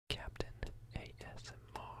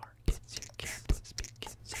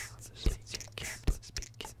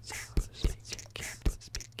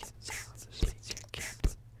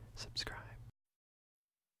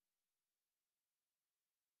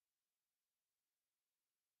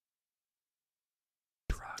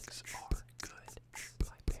Dogs are good.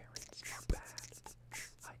 My parents are bad.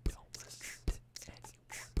 I don't listen to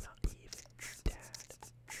anyone, not even my dad.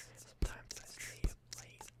 Sometimes I stay up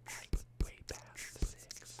late, like way past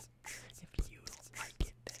 6. If you don't like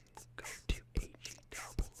it, then go to HE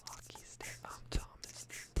double hockey stick. I'm Thomas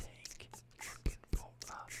the Tank, looking for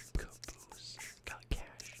a caboose. Got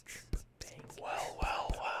cash in the bank.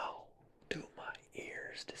 Well. Do my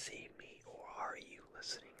ears deceive me, or are you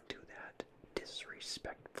listening to that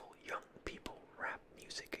disrespectful young people rap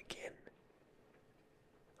music again?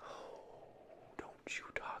 Oh, don't you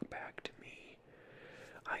talk back to me.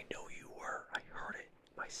 I know you were. I heard it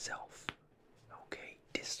myself. Okay,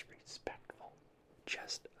 disrespectful.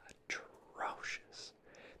 Just atrocious.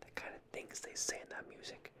 The kind of things they say in that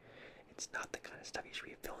music. It's not the kind of stuff you should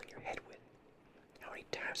be filling your head with. How many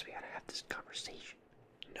times we gotta have this conversation?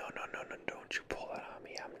 No, don't you pull that on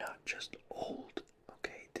me. I'm not just old,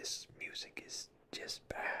 okay? This music is just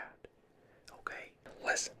bad, okay?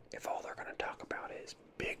 Listen, if all they're gonna talk about is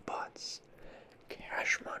big butts,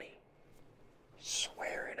 cash money,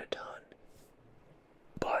 swearing a ton,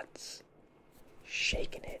 butts,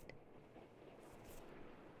 shaking it,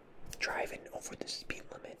 driving over the speed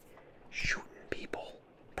limit, shooting people,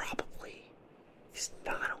 probably, is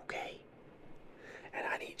not okay. And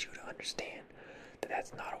I need you to understand that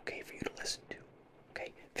that's not okay for you to listen to.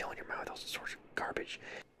 Okay? Filling your mouth with all sorts of garbage.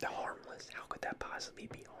 The harmless. How could that possibly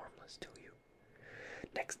be harmless to you?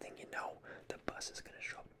 Next thing you know, the bus is going to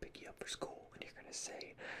show up to pick you up for school, and you're going to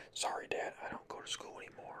say, sorry, Dad, I don't go to school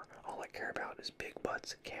anymore. All I care about is big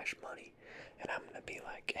butts and cash money. And I'm going to be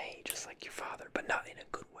like, hey, just like your father, but not in a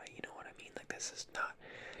good way. You know what I mean? Like, this is not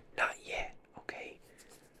yet, okay?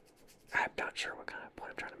 I'm not sure what kind of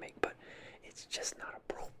point I'm trying to make, but it's just not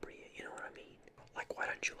appropriate, you know what I mean? Like, why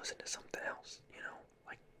don't you listen to something else, you know?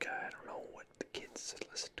 Like, I don't know what the kids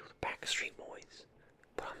listen to. The Backstreet Boys.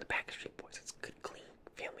 Put on the Backstreet Boys. It's good, clean,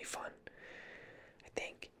 family fun, I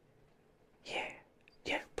think.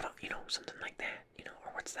 Yeah, put on, you know, something like that, you know?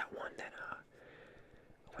 Or what's that one that,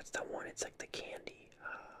 it's like the candy,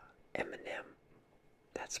 M&M.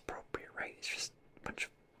 That's appropriate, right? It's just a bunch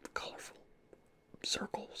of colorful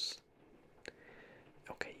circles.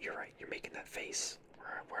 Okay, you're right. You're making that face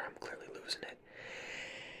where I'm clearly losing it.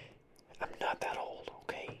 I'm not that old,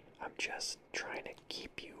 okay? I'm just trying to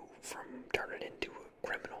keep you from turning into a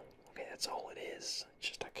criminal. Okay, that's all it is. It's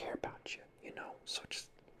just I care about you, you know? So just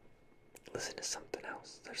listen to something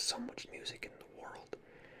else. There's so much music in the world.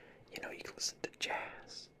 You know, you can listen to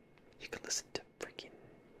jazz. You can listen to freaking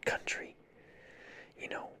country. You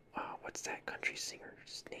know, what's that country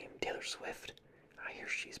singer's name? Taylor Swift. I hear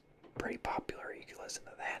she's pretty popular. You can listen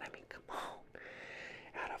to that. I mean, come on.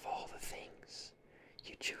 Out of all the things,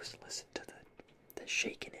 you choose to listen to the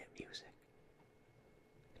shaking it music.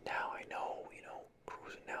 Now I know, you know,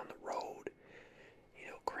 cruising down the road, you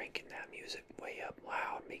know, cranking that music way up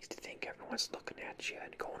loud makes you think everyone's looking at you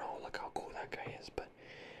and going, oh, look how cool that guy is. But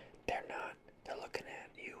they're not. They're looking at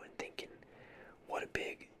you and thinking, what a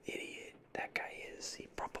big idiot that guy is. He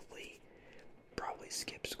probably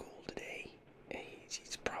skipped school today. And he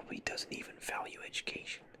probably doesn't even value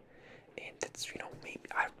education. And that's, you know, maybe,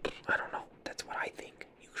 I don't know. That's what I think,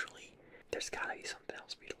 usually. There's gotta be something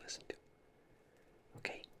else for you to listen to.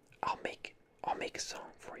 Okay? I'll make a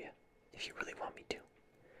song for you, if you really want me to.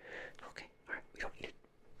 Okay, alright, we don't need it.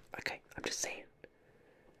 Okay, I'm just saying.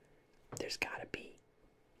 There's gotta be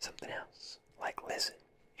something else. Like, listen,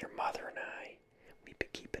 your mother and I, we've been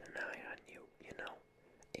keeping an eye on you, you know?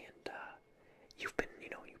 And, you've been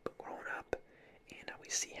growing up, and we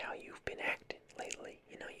see how you've been acting lately.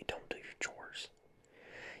 You know, you don't do your chores.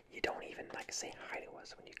 You don't even, like, say hi to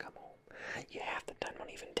us when you come home. You half the time don't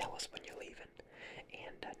even tell us when you're leaving.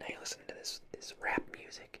 And now you listen to this rap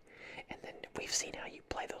music, and then we've seen how you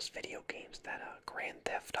play those video games, that Grand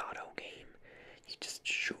Theft Auto game. You just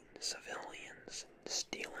shooting civilians and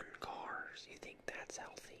stealing cars. You think that's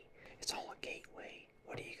healthy? It's all a gateway.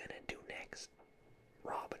 What are you gonna do next?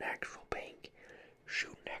 Rob an actual bank?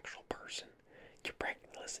 Shoot an actual person? You're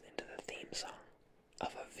practically listening to the theme song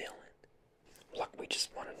of a villain. Look, we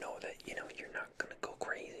just want to know that, you know, you're not gonna go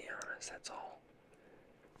crazy on us, that's all.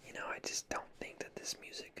 You know, I just don't think that this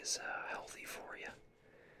music is healthy for you.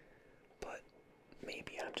 But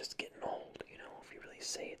maybe I'm just getting old, you know, if you really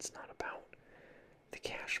say it's not about the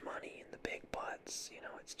cash money and the big butts, you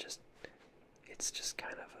know, it's just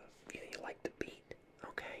kind of a, you know, you like the beat,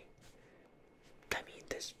 okay?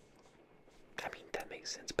 I mean, that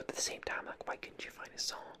makes sense, but at the same time, like, why couldn't you find a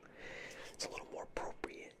song it's a little more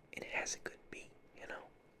appropriate and it has a good beat, you know?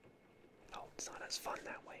 Oh, it's not as fun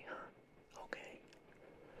that way, huh? Okay.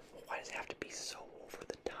 Well, why does it have to be so over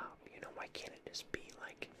the top, you know? why can't it just be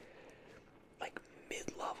like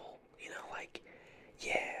mid-level? You know, like,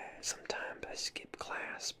 yeah, sometimes I skip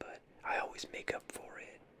class, but I always make up for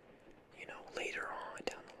it, you know, later on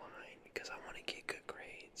down the line because I want to get good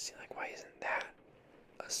grades. Like, why isn't that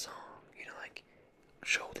a song? You know, like,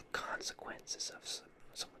 show the consequences of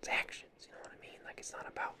someone's actions. You know what I mean? Like, it's not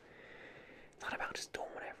about just doing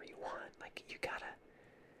whatever you want. Like, you gotta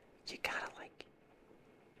like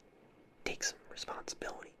take some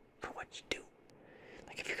responsibility for what you do.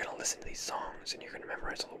 Like, if you're gonna listen to these songs and you're gonna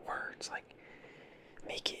memorize all the words, like,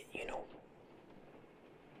 make it, you know,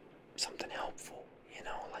 something helpful, you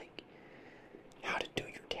know, like how to do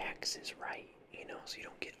your taxes right, you know, so you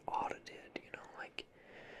don't get audited, you know, like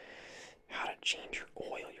how to change your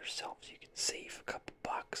oil yourself so you can save a couple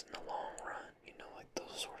bucks in the long run, you know, like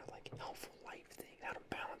those sort of like helpful life things, how to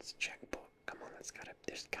balance a checkbook. Come on, there's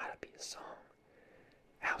gotta be a song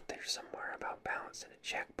out there somewhere about balancing a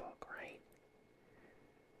checkbook, right?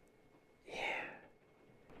 Yeah.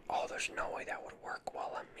 Oh, there's no way that would work.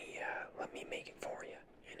 Well, let me make it for you,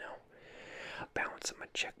 you know. Balancing my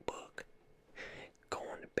checkbook,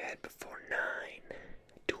 going to bed before 9,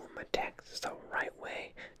 doing my taxes the right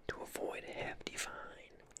way to avoid a hefty fine.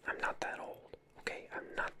 I'm not that old, okay?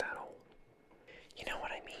 I'm not that old. You know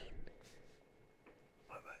what I mean?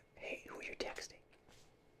 What? Hey, who are you texting?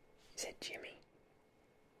 Is it Jimmy?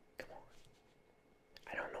 Come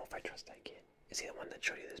on. I don't know if I trust that kid. Is he the one that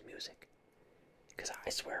showed you this music? Because I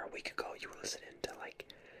swear a week ago you were listening to like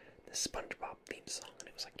the SpongeBob theme song and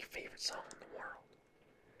it was like your favorite song in the world.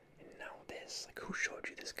 And now this, like, who showed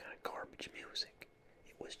you this kind of garbage music?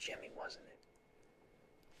 It was Jimmy, wasn't it?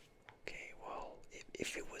 Okay, well,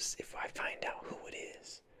 if I find out who it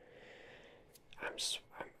is, I'm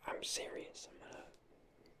serious. I'm gonna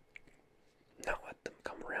not let them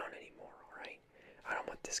come around anymore. All right? I don't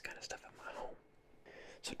want this kind of stuff at my home.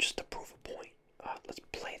 So just to prove a point, let's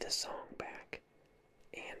play this song back.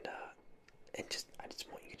 And I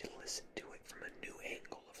just want you to listen to it from a new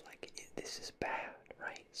angle of like, this is bad,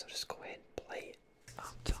 right? So just go ahead and play it. I'm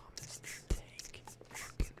Thomas the Tank,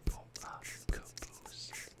 looking for a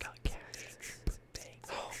caboose. Got cash, bank.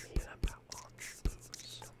 Oh man, I'm out on the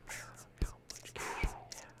booze. No matter how much cash I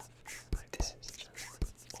have, but this is just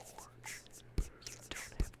for you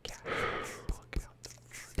don't have cash. Look out the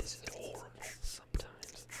front. This is horrible.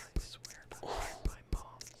 Sometimes I swear by my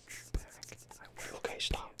mom's back. Okay,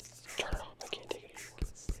 stop. Turn it off. I can't take it anymore.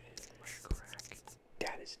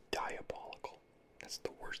 That is diabolical. That's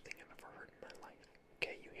the worst thing I've ever heard in my life.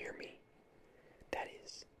 Okay, you hear me? That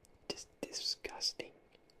is just disgusting.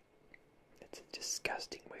 That's a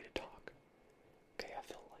disgusting way to talk. Okay, I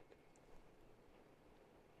feel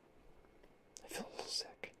a little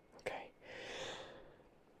sick. Okay?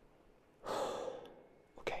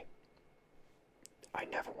 Okay. I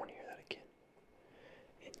never want to hear that again.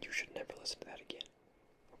 And you should never listen to that again.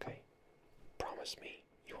 Okay? Promise me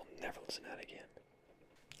you will never listen to that again.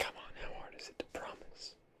 Come on, how hard is it to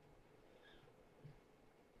promise?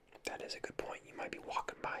 That is a good point. You might be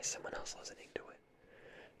walking by someone else listening to it.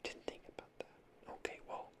 Didn't think about that. Okay,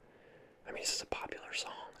 well, I mean, this is a popular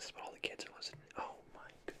song. This is what all the kids are listening to. Oh my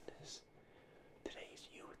goodness. Today's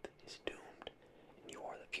youth is doomed. And you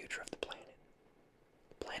are the future of the planet.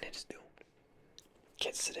 The planet is doomed.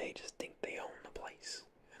 Kids today just think they own the place.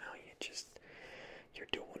 You know, you're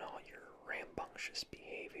doing all your rambunctious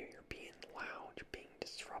behavior. You're being loud. You're being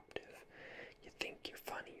disruptive. You think you're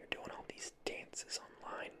funny. You're doing all these dances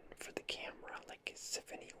online for the camera, like as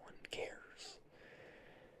if anyone cares.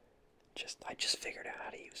 I just figured out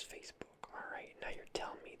how to use Facebook. Alright, now you're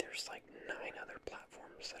telling me there's like 9 other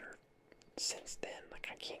platforms that are since then. Like,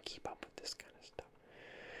 I can't keep up with this kind of stuff.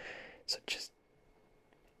 So just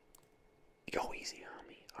go easy on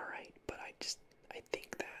me, alright? But I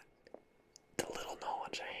think that the little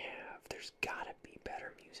knowledge I have, there's gotta be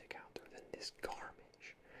better music out there than this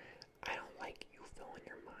garbage. I don't like you filling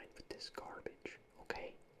your mind with this garbage,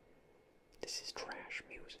 okay? This is trash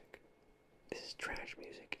music. This is trash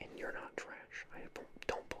music, and you're not trash. I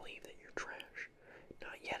don't believe that you're trash.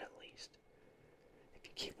 Not yet, at least. If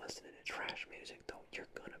you keep listening to trash music, though,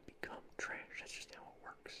 you're gonna become trash. That's just how it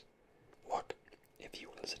works. Look, if you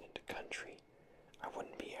were listening to country, I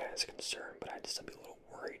wouldn't be as concerned, but I'd just be a little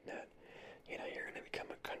worried that, you know, you're gonna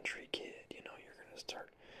become a country kid. You know, you're gonna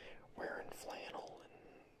start wearing flannel and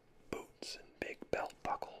boots and big belt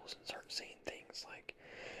buckles and start saying things like,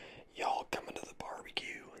 y'all coming to the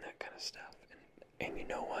barbecue and that kind of stuff. And you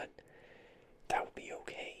know what? That would be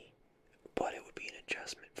okay, but it would be an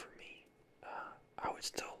adjustment for me. I would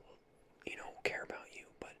still, you know, care about you,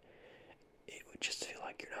 but it would just feel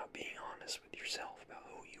like you're not being honest with yourself about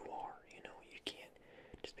who you are. You know, you can't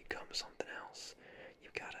just be become something else.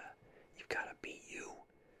 You've gotta be you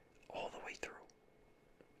all the way through.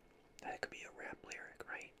 That could be a rap lyric,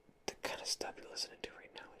 right? The kind of stuff you're listening to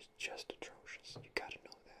right now is just atrocious. You gotta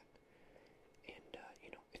know that. And,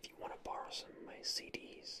 if you want to borrow some of my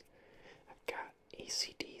CDs, I've got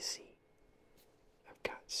AC/DC. I've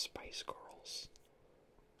got Spice Girls.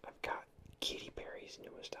 I've got Katy Perry's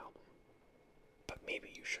newest album. But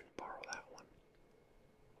maybe you shouldn't borrow that one.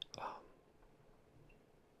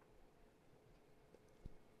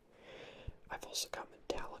 I've also got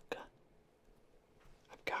Metallica.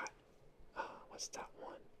 I've got, what's that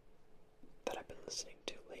one that I've been listening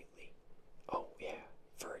to lately? Oh, yeah,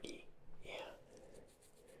 Verdi. Yeah.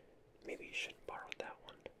 Maybe you shouldn't borrow that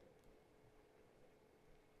one.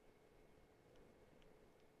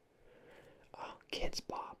 Kids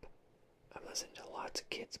Bop. I'm listening to lots of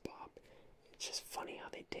Kids Bop. It's just funny how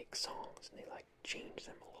they take songs and they like change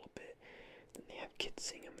them a little bit. And they have kids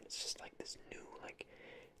sing them, and it's just like this new, like,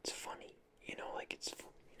 it's funny, like it's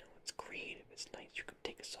creative, it's nice. You could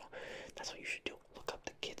take a song. That's what you should do. Look up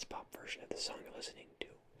the Kids Bop version of the song you're listening to,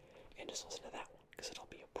 and just listen to that one, because it'll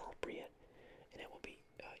be appropriate, and it will be,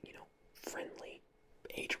 friendly,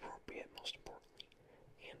 age appropriate, most importantly.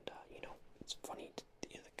 And, it's funny, the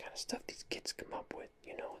kind of stuff these kids come up with,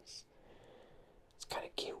 it's kind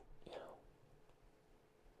of cute,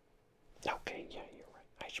 Okay, yeah, you're right.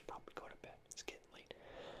 I should probably go to bed. It's getting late.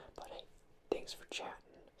 But hey, thanks for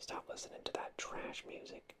chatting. Stop listening to that trash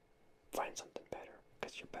music. Find something better,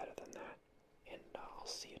 because you're better than that. And I'll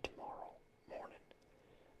see you tomorrow morning.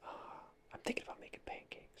 I'm thinking about making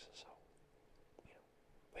pancakes, so,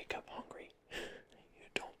 wake up hungry. You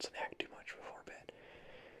don't snack too much before bed.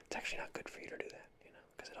 It's actually not good for you to do that,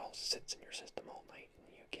 because it all sits in your system all night, and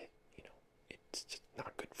you get, it's just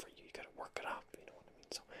not good for you. You gotta work it up, you know what I mean?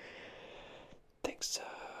 So, thanks,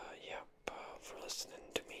 for listening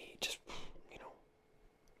to me. Just,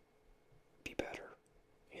 be better,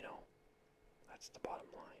 that's the bottom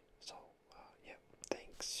line.